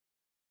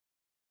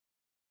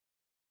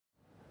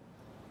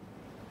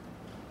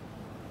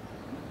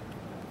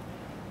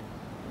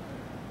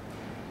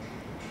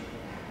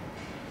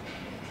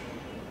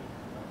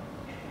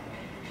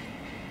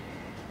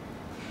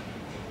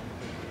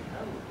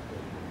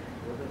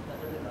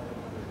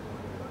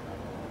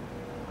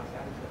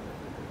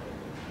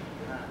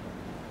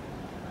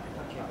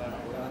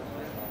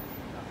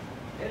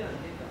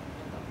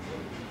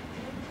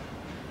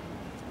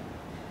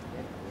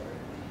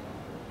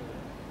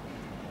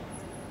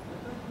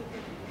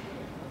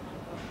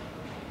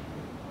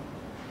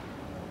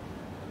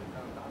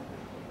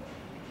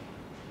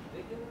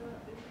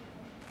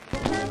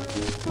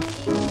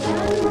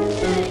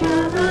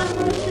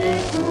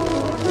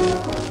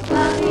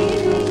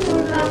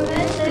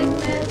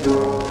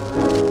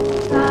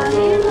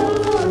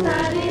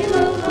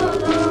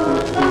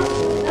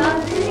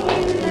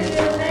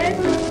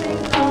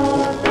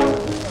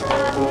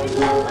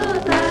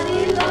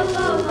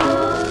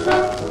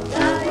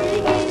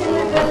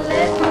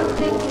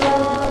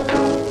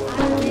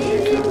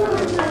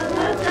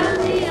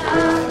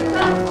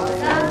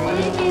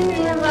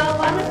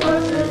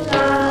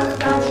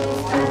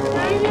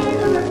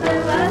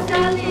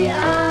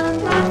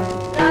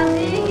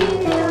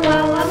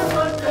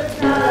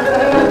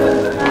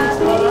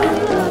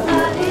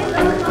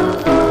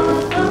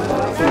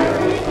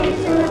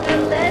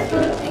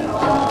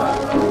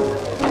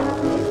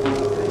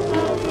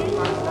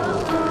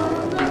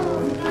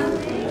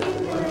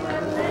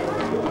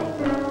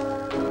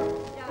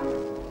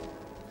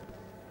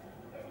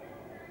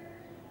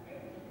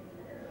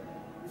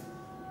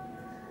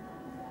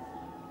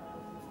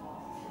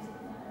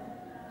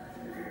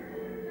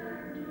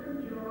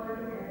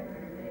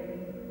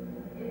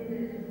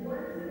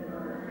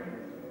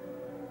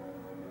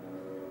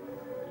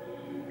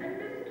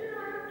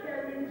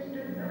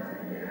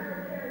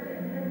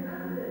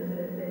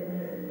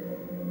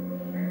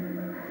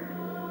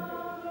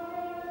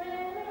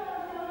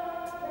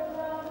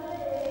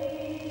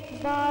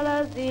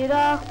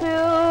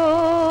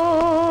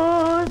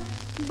Barzirahpur,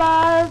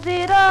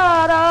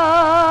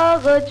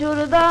 Barzirarag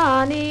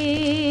Churdanim,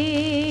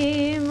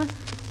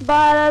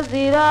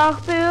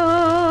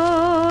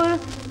 Barzirahpur,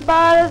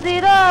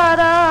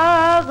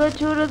 Barzirarag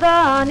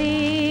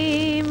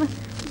Churdanim,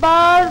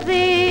 Barzir,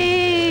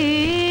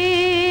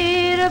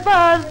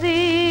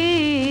 Barzir,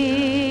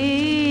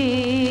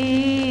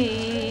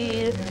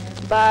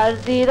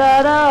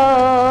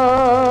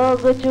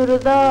 Barzirarag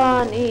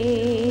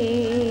Churdanim.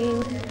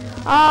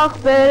 Ach,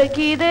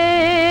 perkides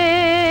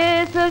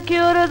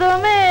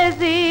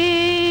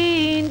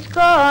kyurdumezin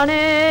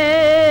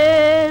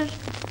kaner.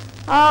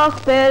 Ach,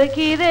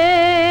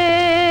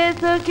 perkides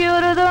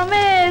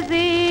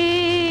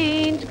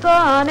kyurdumezin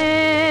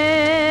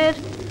kaner.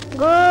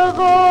 Gogodore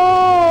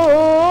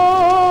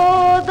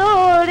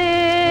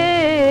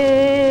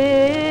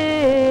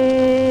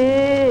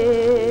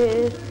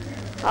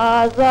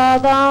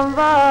azadam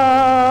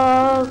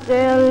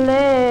vakellein.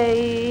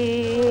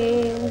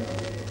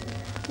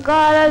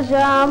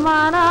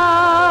 Garajamana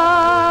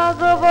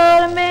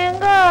gobor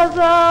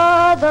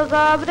mengazad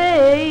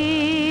gabrei.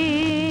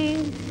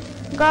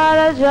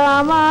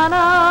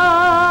 Garajamana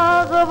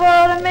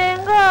gobor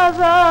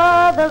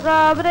mengazad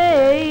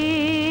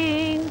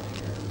gabrei.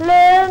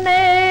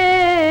 Lerner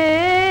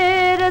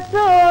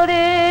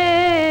tore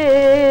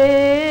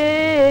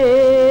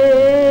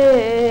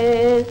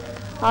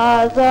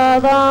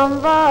azadam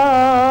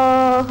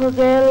vah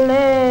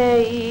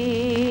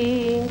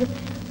gellein.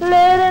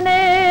 Lerner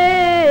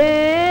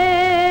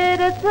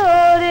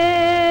tore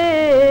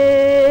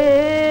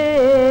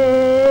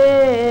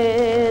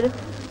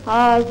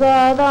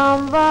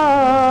azadam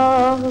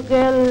vah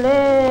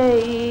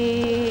gellein.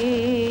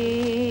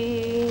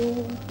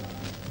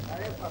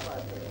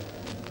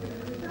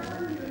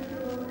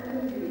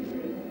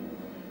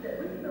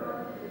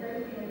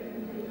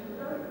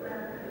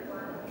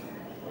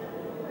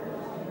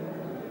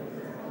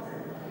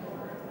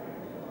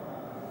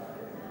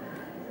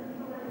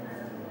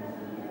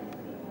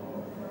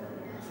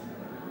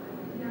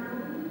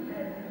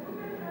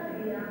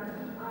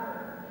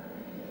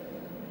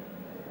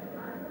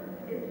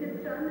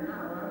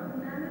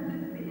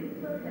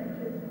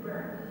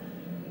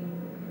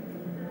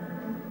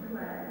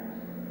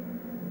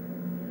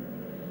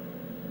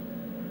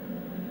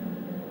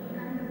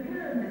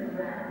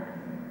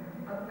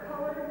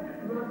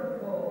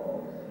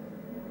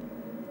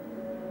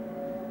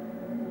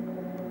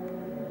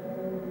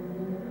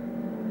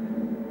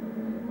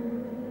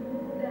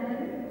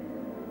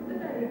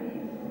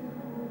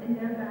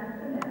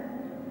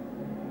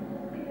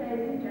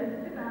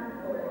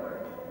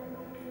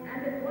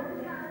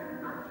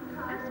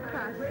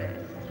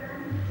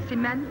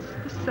 Cements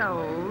the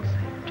soles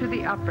to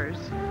the uppers.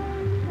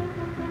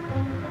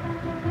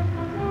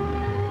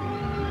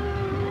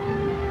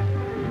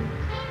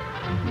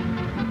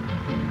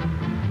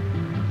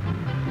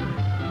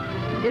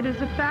 It is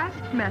a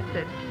fast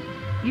method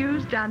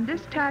used on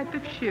this type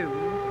of shoe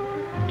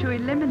to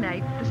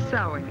eliminate the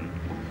sewing.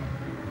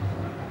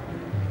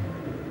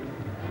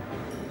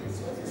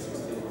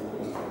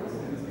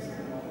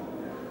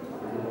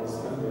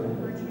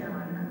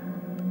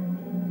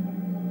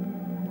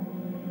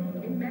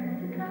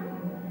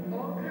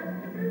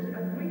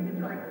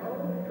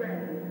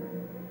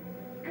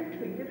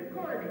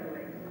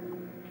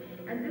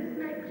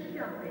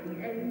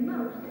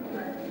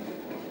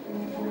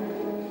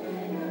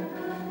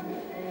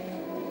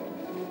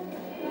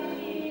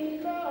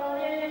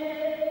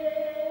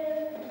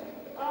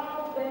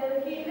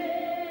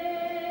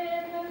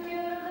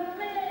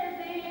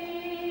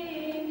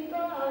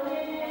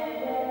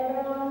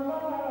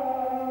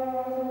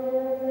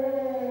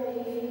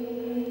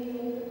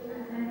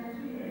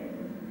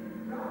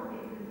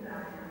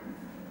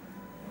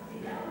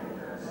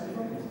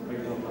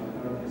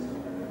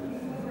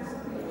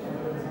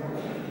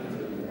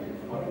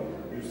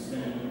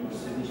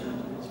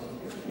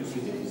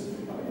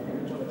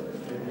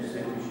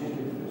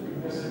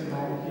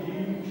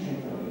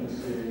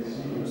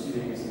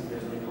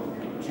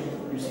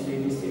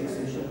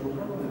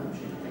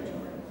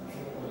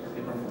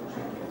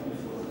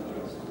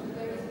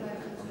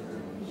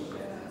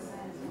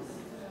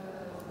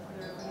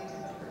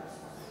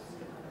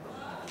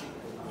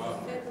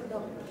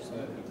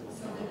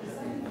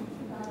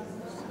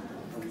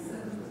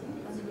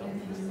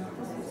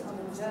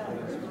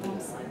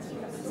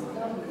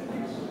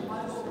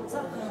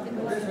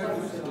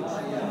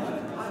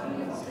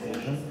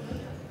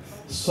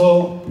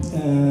 So,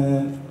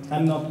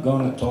 I'm not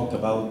going to talk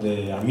about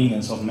the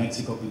Armenians of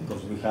Mexico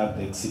because we have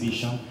the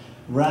exhibition.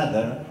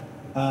 Rather,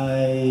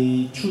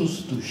 I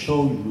choose to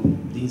show you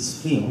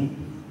this film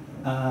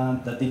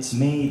that it's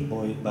made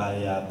by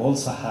a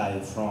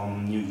Bolsahai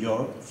from New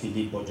York,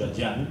 Filippo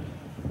Giagian,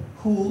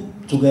 who,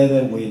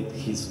 together with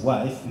his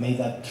wife, made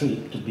a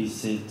trip to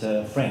visit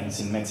friends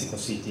in Mexico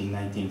City in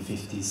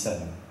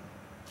 1957.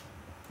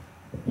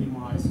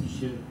 Հիմա այս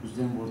գիշեր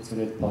ուզեմ որ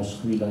ծրել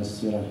Պաշխվիլ այս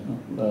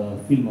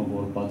ֆիլմը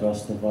որ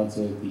պատրաստված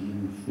է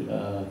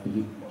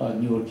Նյու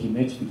Յորքի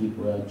մեջ Ֆիլիպ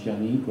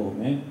Օյաջյանի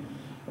կողմէ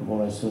որ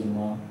այսօր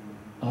հիմա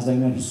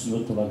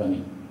 1957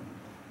 թվականին։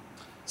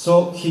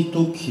 So he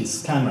took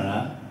his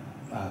camera,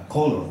 a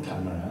color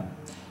camera,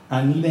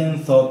 and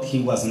even though he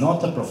was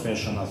not a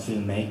professional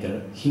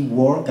filmmaker, he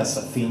worked as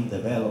a film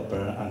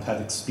developer and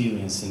had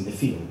experience in the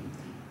field.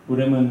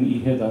 Ուրեմն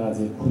իր հետ արած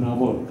է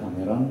քունավոր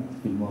կամերան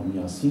ֆիլմով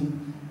միասին,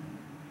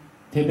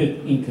 թեպետ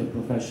ինքը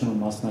professional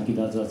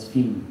մասնագիտացած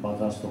ֆիլմ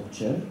պատրաստող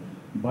չէր,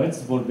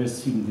 բայց որպես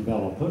film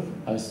developer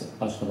այս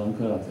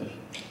աշխատանքը արած էր։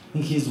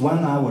 In his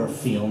 1-hour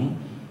film,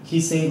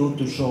 he's able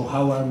to show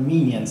how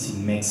Armenians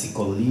in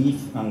Mexico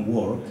live and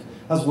work,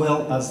 as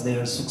well as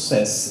their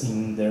success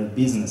in their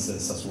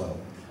businesses as well.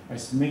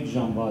 Այս մեկ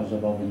ժամվա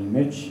ժողովի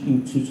մեջ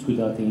ինքը ցույց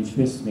կտա թե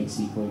ինչպես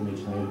Մեքսիկոյի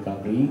մեջ հայեր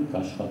կապրեին,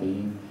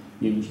 կաշխատեին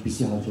եւ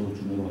ինչպիսի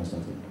հաջողություններով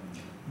հասածին։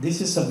 This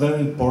is a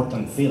very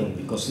important film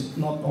because it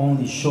not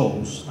only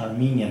shows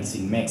Armenians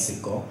in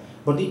Mexico,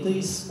 but it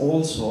is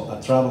also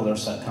a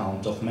traveler's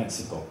account of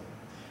Mexico.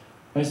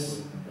 Այս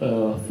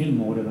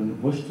ֆիլմը ուրեմն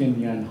ոչ թե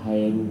միայն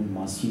հայերու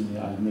մասին է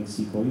այլ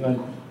Մեքսիկոյի, այլ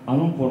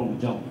անոնք որոնք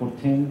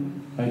ճամփորդեն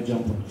այդ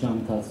ճամփորդության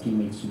ընթացքի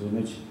Մեքսիկոյի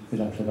մեջ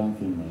վերապրական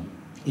ֆիլմ է։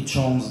 It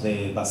shows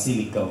the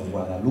Basilica of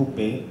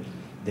Guadalupe,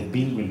 the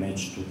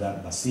pilgrimage to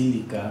that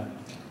basilica,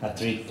 a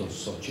trip to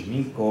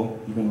Xochimilco.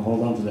 You can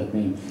hold on to that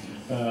name.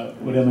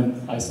 Ուրեմն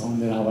այս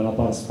անունները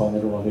հավանաբար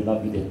սպաներով ավելի լավ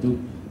գիտեք,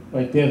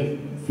 այդտեղ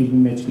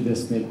ֆիլմի մեջ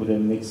կտեսնեք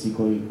ուրեմն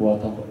Մեքսիկոյի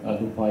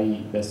Guadalupe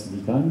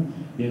բասիլիկան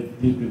եւ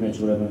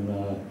pilgrimage ուրեմն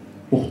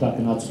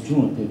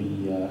ուխտակնացությունը դեպի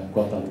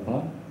Guadalupe.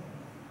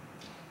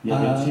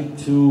 Yeah, trip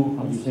to,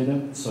 how do you say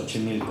that?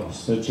 Xochimilco.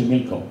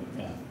 Xochimilco.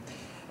 Yeah.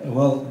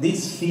 Well,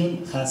 this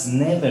film has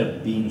never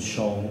been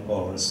shown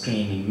or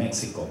screened in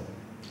Mexico.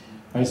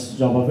 Այս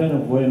ժողովը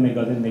որ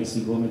մեգադեն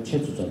Մեքսիկոյի մեջ չէ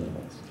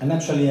ցուցադրված։ And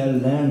actually I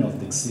learned of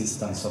the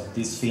existence of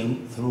this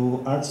film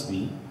through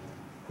Artsby,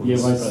 who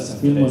is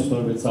present today,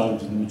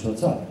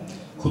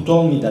 who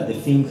told me that the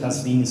film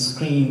has been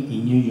screened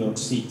in New York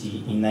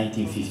City in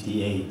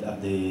 1958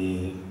 at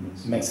the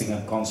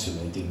Mexican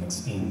consulate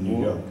in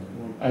New York.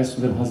 Այս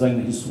ուրեմն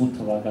 1950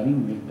 թվականին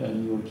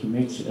Նյու Յորքի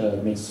մեջ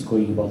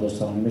Մեքսիկոյի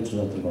բادرسانی մեջ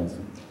ցուցադրված է։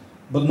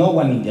 But no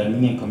one in the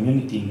Armenian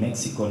community in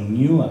Mexico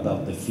knew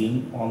about the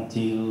film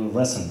until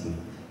recently.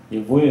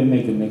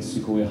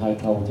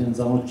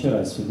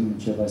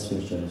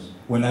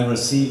 When I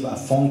received a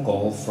phone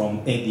call from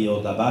Eddie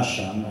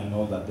Odabashan, I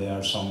know that there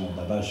are some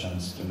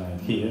Odabashans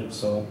tonight here,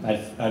 so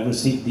I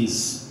received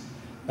this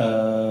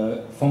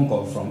phone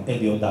call from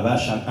Eddie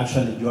Odabashan.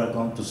 Actually, you are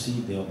going to see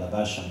the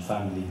Odabashan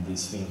family in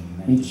this film.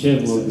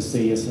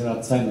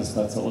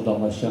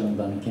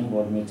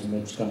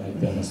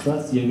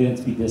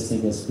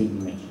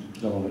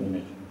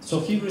 So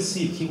he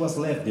was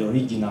left the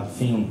original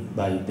film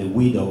by the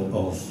widow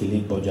of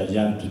Filippo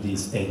Jajan to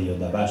this Eddie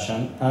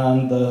Odabashan,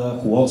 and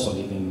who also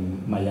live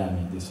in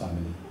Miami, this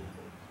family.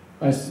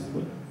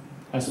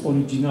 As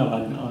original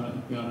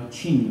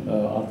Chin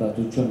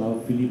արտադրության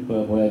Ֆիլիպ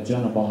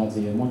Բոյաջյանը բահած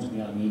է ոնց մի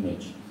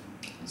image.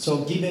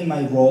 So given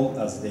my role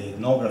as the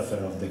ethnographer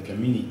of the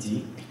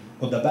community,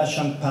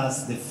 Odabashan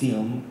passed the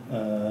film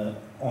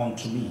on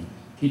to me.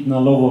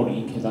 Գիտնալով որ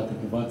ինքը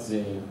հետաքրքրված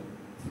է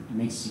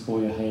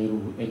Մեքսիկոյի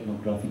հայերու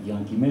էթնոգրաֆիկ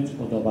յանքի մեջ,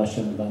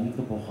 Odabashan-ը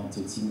դանիքը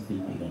փոխանցեցին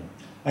ֆիլմերը։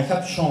 I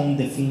have shown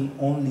the film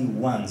only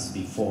once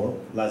before,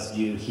 last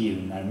year here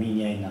in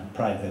Armenia in a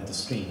private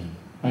screening.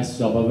 Այս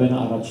ժողովը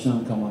առաջին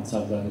անգամ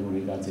անցավ դարի որ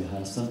եկած է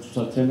Հայաստան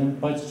ցուցադրել են,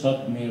 բայց շատ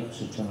նեղ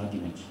շրջանակի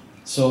մեջ։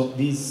 So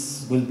this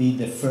will be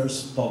the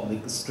first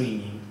public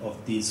screening of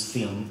this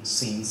film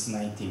since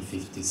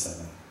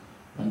 1957.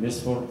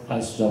 Այնպես որ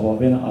այս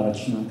ժողովը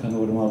առաջին անգամ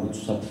օրինակ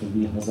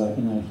ցուցադրվի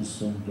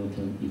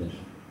 1957 իվեր։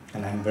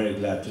 And I'm very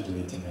glad to do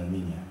it in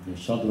Armenia.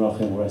 Շատ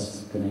ուրախ եմ որ այս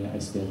կնեի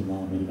այստեղ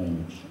Ամերիկայի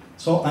մեջ։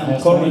 So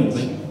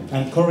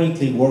I'm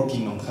currently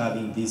working on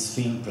having this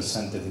film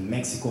presented in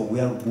Mexico. We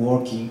are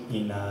working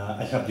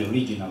I have the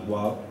original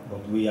one,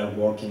 but we are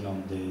working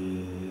on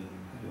the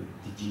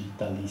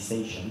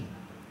digitalization.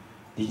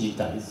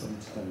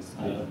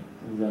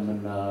 Ուրեմն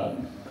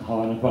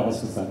հավանաբար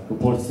հասկացանք,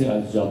 կփորձի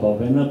այս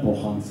ժողովը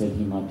փոխանցել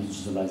հիմա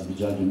digitalize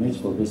վիճակի մեջ,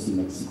 որովհետեւ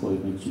Մեքսիկոյի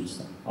մեջ ցույց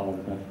տա։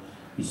 Ավարտար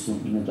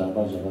 59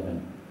 տարվա ժողովը։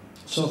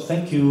 So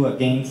thank you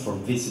again for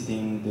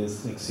visiting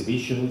this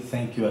exhibition.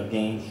 Thank you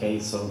again,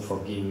 Hazel, for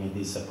giving me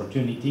this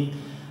opportunity.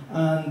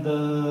 And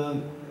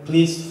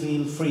please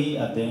feel free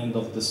at the end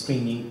of the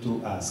screening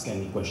to ask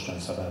any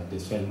questions about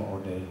this film or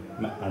the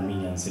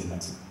Armenians in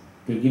Mexico.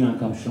 Կրկին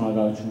անգամ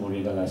շնորհակալություն որ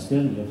եկալ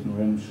այստեղ եւ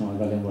նորեն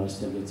շնորհակալ եմ որ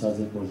այստեղ եկած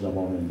եք որ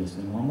ժողովին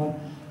տեսնելու համար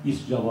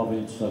իսկ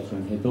ժողովին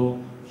ցուցադրեն հետո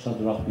շատ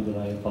ուրախ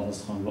պիտի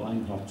պատասխանելու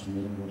այն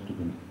հարցումներին որ դուք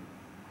ունեք։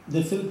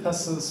 The film has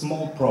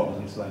small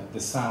problems like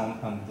the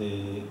sound and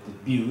the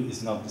view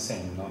is not the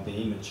same. No? The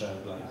image are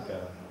like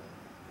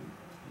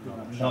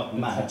not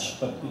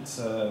match, but it's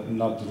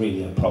not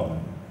really a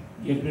problem.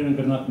 Երկրորդ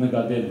կրնակ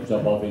նկատել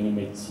ժողովի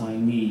մեջ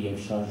ցայնի եւ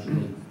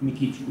շարժումի մի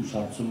քիչ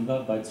ուշացում կա,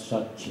 բայց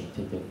շատ չի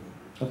թեթև։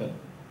 Okay.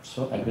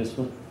 So I guess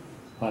for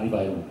party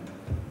by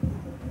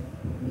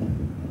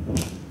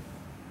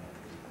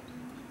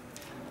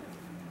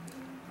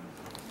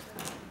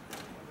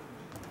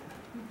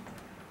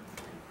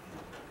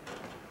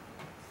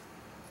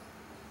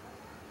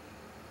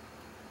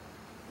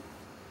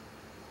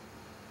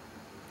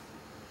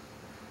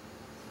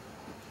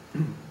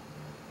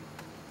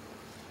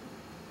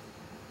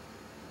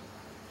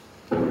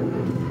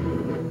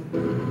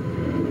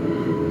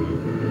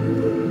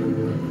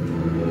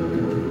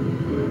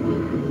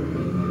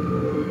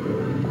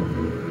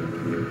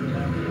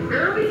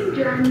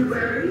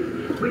January,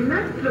 we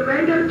left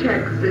Laredo,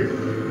 Texas,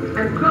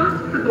 and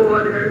crossed the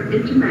border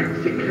into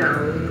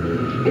Mexico.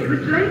 It was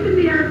late in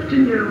the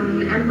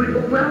afternoon, and we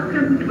were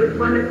welcomed with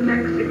one of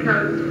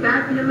Mexico's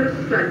fabulous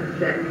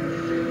sunsets.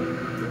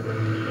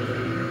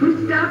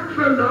 We stopped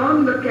for a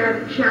long look at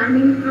it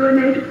shining through a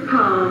native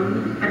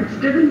palm and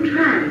stood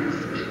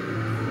entranced,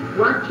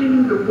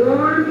 watching the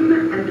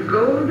warm and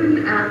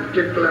golden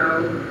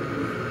afterglow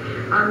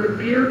on the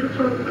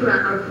beautiful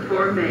cloud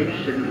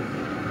formation.